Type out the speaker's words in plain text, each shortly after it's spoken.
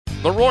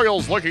The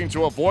Royals looking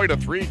to avoid a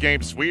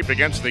 3-game sweep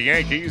against the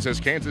Yankees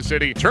as Kansas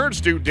City turns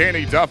to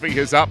Danny Duffy,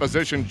 his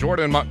opposition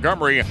Jordan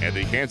Montgomery, and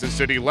the Kansas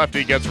City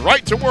lefty gets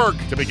right to work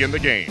to begin the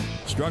game.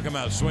 Struck him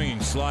out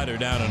swinging, slider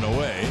down and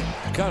away.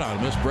 Cut on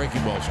him, this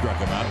breaking ball struck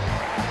him out.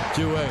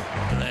 2-away.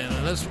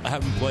 And let's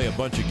have him play a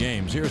bunch of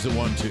games. Here's the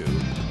 1-2.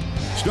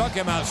 Struck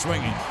him out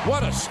swinging.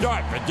 What a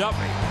start for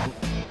Duffy.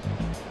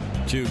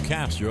 To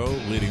Castro,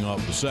 leading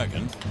off the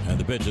second. And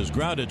the pitch is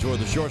grounded toward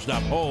the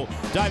shortstop hole.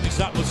 Diving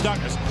stop with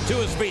Stuckers. To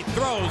his feet,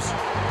 throws.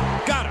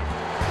 Got him.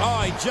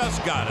 Oh, he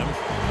just got him.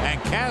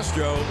 And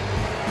Castro,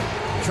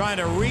 trying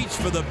to reach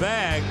for the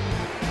bag,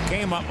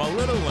 came up a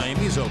little lame.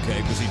 He's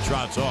okay because he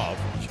trots off.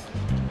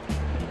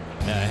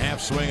 And a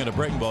half swing and a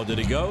breaking ball. Did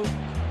he go?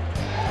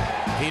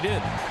 He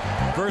did.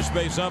 First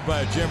base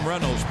umpire Jim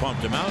Reynolds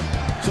pumped him out.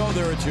 So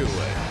they're a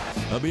 2-away.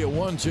 That'll be a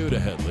 1-2 to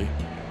Headley.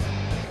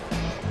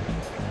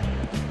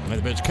 And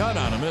the pitch cut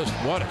on him. Missed.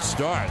 What a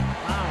start.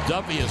 Wow.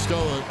 Duffy has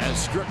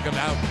stricken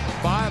out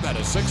 5 out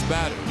of 6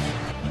 batters.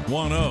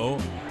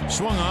 1-0.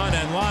 Swung on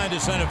and line to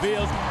center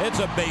field. It's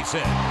a base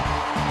hit.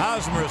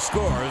 Hosmer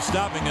scores.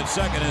 Stopping at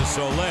second is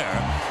Soler.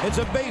 It's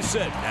a base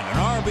hit and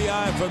an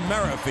RBI for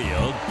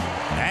Merrifield.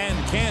 And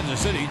Kansas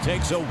City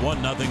takes a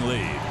 1-0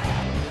 lead.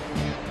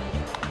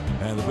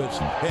 And the pitch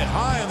hit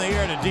high in the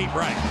air to deep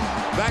right.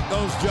 Back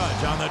goes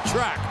Judge on the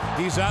track.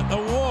 He's at the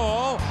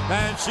wall,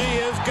 and she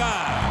is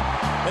gone.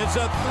 It's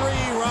a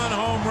 3-run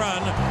home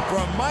run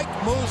from Mike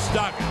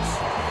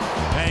Moustakas.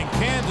 And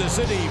Kansas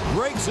City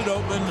breaks it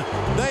open.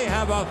 They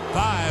have a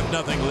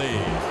 5-0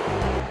 lead.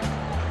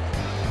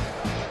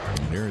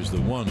 Here's the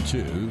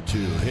 1-2 to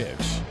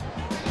Hicks.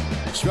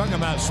 Struck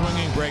him out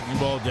swinging, breaking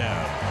ball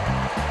down.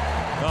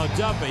 Well,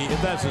 Duffy,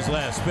 if that's his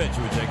last pitch,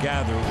 which I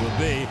gather it will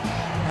be,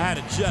 had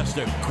just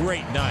a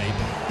great night,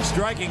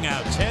 striking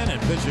out 10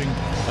 and pitching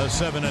a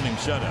 7-inning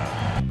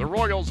shutout. The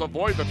Royals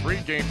avoid the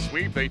 3-game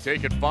sweep. They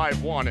take it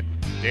 5-1.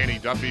 Danny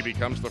Duffy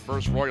becomes the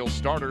first Royals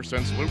starter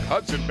since Luke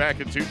Hudson back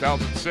in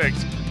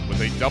 2006 with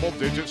a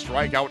double-digit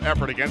strikeout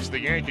effort against the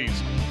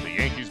Yankees. The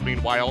Yankees,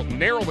 meanwhile,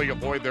 narrowly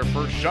avoid their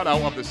first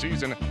shutout of the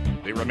season.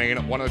 They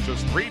remain one of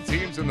just 3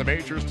 teams in the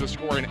majors to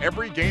score in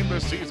every game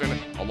this season,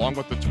 along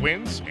with the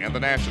Twins and the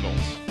Nationals.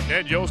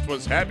 Ned Yost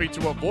was happy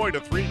to avoid a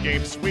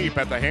 3-game sweep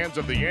at the hands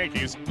of the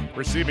Yankees,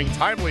 receiving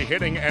timely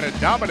hitting and a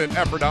dominant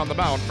effort on the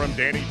mound from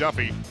Danny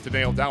Duffy to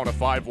nail down a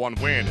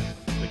 5-1 win.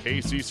 The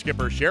KC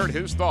skipper shared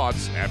his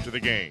thoughts after the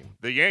game.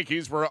 The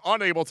Yankees were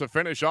unable to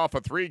finish off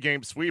a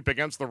 3-game sweep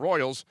against the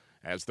Royals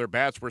as their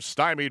bats were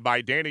stymied by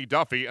Danny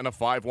Duffy in a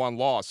 5-1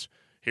 loss.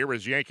 Here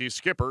is Yankees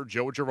skipper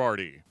Joe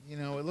Girardi. You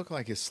know, it looked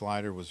like his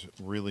slider was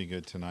really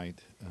good tonight.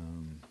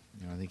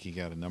 I think he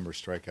got a number of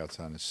strikeouts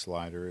on his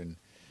slider, and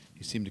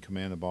he seemed to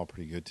command the ball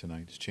pretty good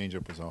tonight. His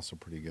changeup was also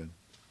pretty good.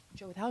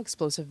 Joe, with how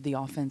explosive the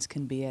offense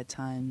can be at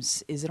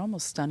times, is it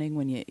almost stunning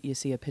when you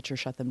see a pitcher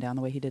shut them down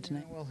the way he did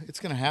tonight? Yeah, well,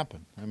 it's going to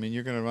happen. I mean,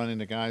 you're going to run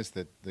into guys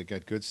that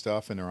got good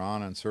stuff and are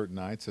on certain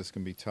nights. It's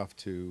going to be tough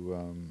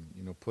to,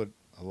 put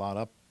a lot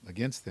up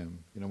against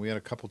them. We had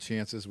a couple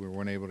chances. We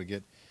weren't able to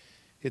get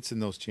hits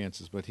in those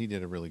chances, but he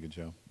did a really good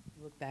job.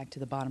 You look back to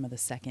the bottom of the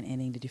second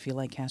inning. Did you feel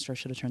like Castro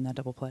should have turned that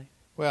double play?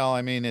 Well,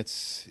 I mean,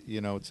 it's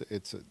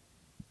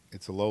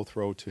a low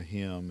throw to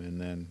him,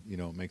 and then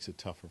it makes it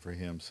tougher for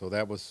him. So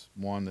that was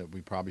one that we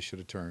probably should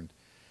have turned.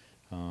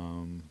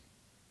 And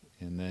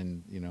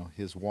then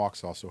his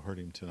walks also hurt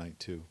him tonight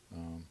too.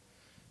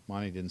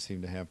 Monty didn't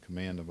seem to have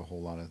command of a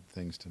whole lot of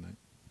things tonight.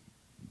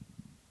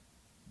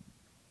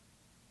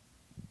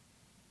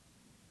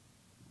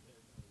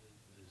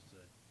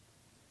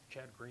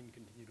 Chad Green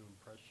continue to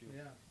impress you?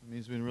 Yeah, I mean,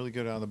 he's been really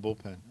good out of the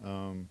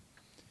bullpen.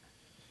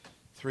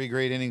 3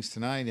 great innings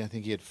tonight. I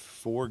think he had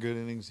 4 good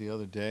innings the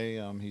other day.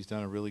 He's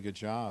done a really good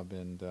job,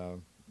 and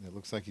it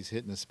looks like he's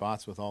hitting the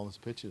spots with all his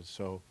pitches.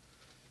 So,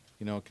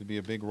 it could be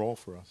a big role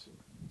for us.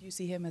 Do you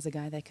see him as a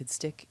guy that could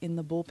stick in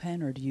the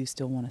bullpen, or do you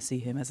still want to see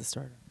him as a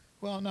starter?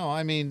 Well, no.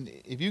 I mean,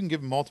 if you can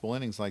give him multiple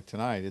innings like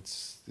tonight,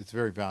 it's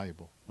very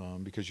valuable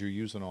because you're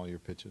using all your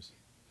pitches.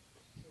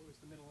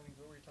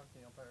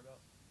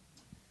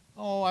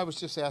 Oh, I was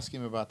just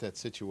asking him about that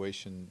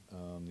situation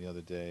the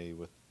other day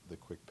with the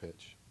quick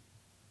pitch.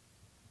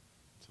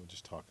 So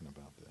just talking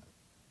about that.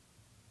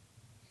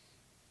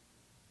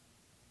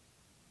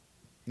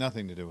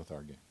 Nothing to do with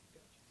our game.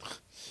 Gotcha.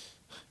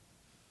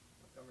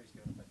 Montgomery's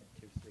given up, I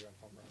think, 2 3-run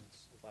home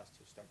runs. His last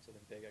 2 starts have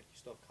been big. You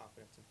still have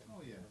confidence in him?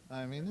 Oh, yeah.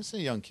 I mean, this is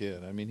a young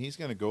kid. I mean, he's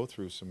going to go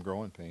through some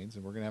growing pains,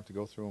 and we're going to have to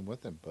go through them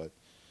with him. But,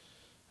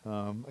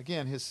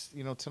 again,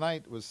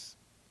 tonight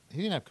he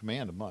didn't have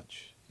command of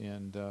much.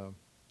 And,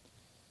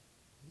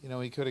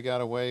 he could have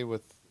got away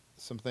with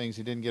some things.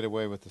 He didn't get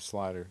away with the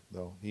slider,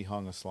 though. He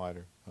hung a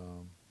slider.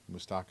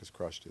 Moustakas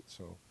crushed it,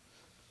 so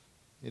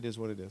it is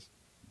what it is.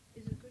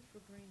 Is it good for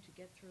Green to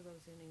get through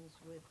those innings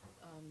with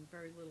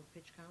very little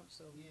pitch count?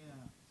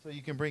 So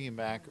you can bring him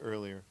back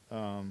earlier.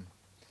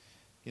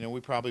 We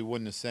probably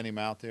wouldn't have sent him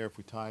out there if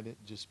we tied it,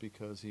 just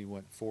because he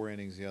went 4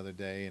 innings the other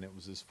day and it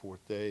was his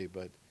 4th day.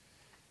 But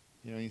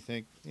You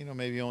think,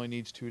 maybe he only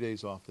needs 2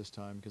 days off this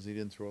time because he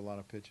didn't throw a lot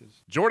of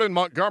pitches. Jordan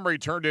Montgomery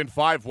turned in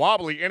 5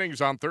 wobbly innings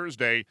on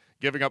Thursday,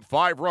 giving up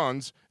 5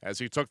 runs as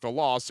he took the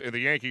loss in the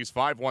Yankees'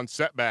 5-1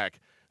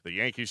 setback. The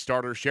Yankees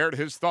starter shared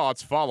his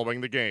thoughts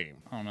following the game.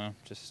 I don't know,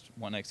 just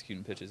wasn't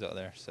executing pitches out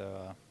there,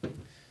 so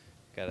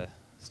got to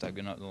stop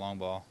getting up the long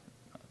ball.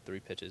 3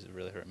 pitches have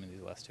really hurt me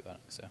these last 2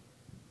 outings. So,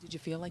 Did you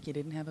feel like you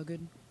didn't have a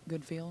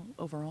good feel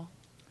overall?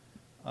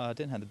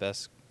 Didn't have the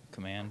best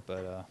command,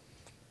 but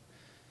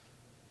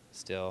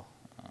still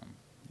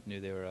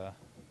knew they were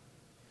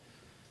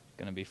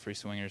going to be free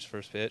swingers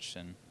first pitch,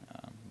 and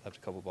left a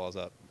couple balls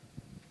up.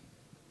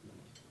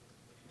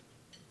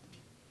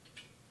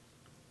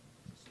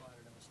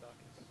 Slider to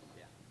Mustakas.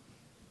 Yeah.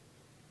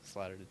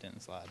 Slider that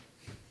didn't slide.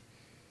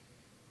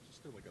 It's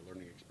still like a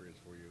learning experience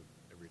for you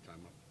every time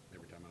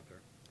out there.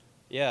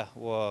 Yeah,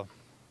 well,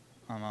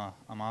 I'm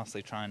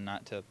honestly trying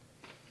not to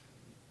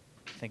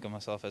think of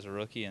myself as a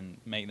rookie and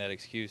make that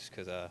excuse,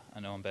 because I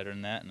know I'm better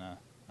than that, and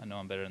I know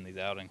I'm better in these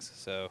outings.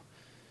 So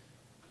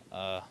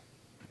I'm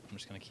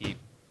just going to keep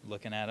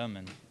looking at them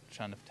and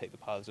trying to take the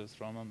positives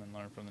from them and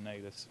learn from the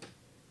negatives.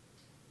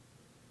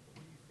 What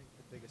do you think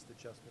the biggest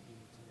adjustment you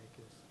need to make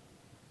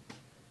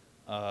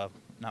is?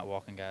 Not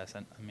walking guys.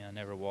 I mean, I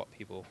never walk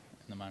people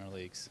in the minor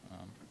leagues.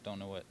 Don't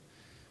know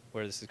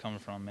where this is coming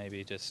from.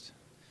 Maybe just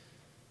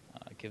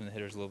giving the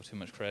hitters a little too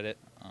much credit.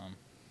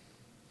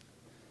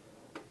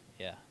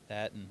 Yeah,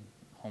 that and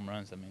home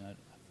runs. I mean, I've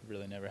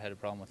really never had a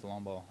problem with the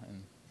long ball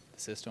in the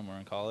system or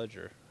in college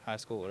or high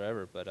school,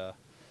 whatever. But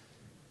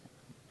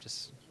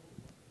just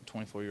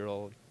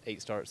 24-year-old,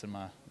 8 starts in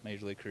my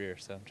major league career,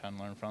 so I'm trying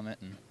to learn from it.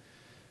 And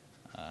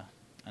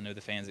I know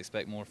the fans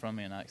expect more from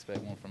me, and I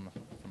expect more from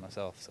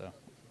myself. So,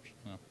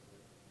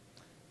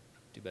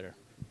 do better.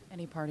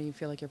 Any part of you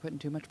feel like you're putting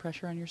too much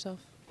pressure on yourself?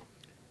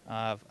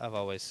 I've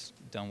always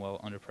done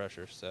well under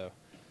pressure, so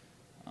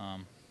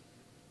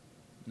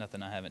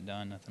nothing I haven't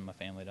done, nothing my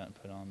family doesn't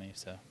put on me,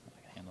 so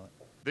I can handle it.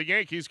 The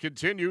Yankees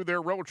continue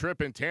their road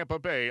trip in Tampa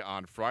Bay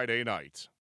on Friday night.